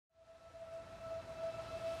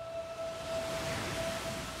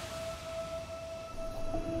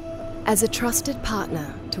As a trusted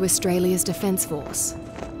partner to Australia's Defence Force,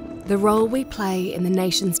 the role we play in the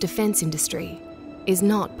nation's defence industry is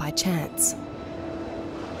not by chance.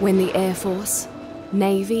 When the Air Force,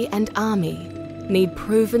 Navy and Army need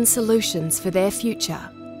proven solutions for their future,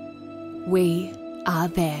 we are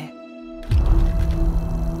there.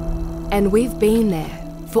 And we've been there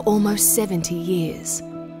for almost 70 years,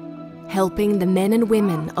 helping the men and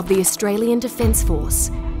women of the Australian Defence Force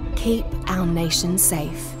keep our nation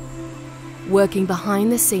safe, working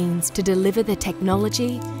behind the scenes to deliver the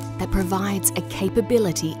technology that provides a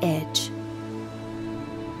capability edge.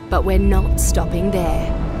 But we're not stopping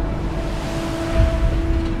there.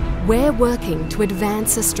 We're working to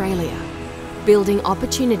advance Australia, building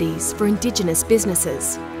opportunities for Indigenous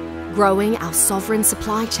businesses, growing our sovereign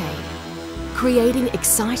supply chain, creating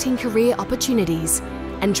exciting career opportunities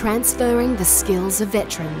and transferring the skills of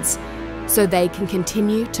veterans so they can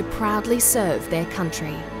continue to proudly serve their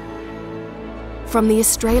country. From the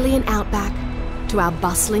Australian outback to our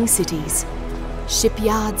bustling cities,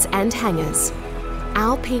 shipyards and hangars,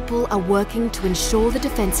 our people are working to ensure the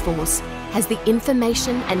Defence Force has the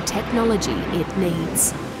information and technology it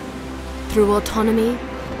needs. Through autonomy,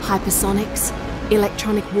 hypersonics,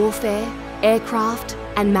 electronic warfare, aircraft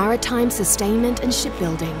and maritime sustainment and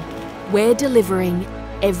shipbuilding, we're delivering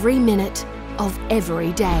every minute of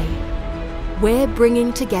every day. We're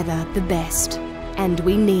bringing together the best, and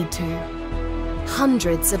we need to.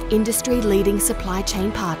 Hundreds of industry-leading supply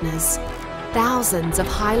chain partners, thousands of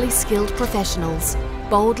highly skilled professionals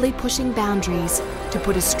boldly pushing boundaries to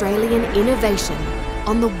put Australian innovation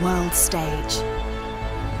on the world stage.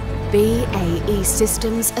 BAE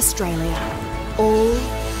Systems Australia. All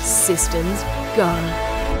systems go.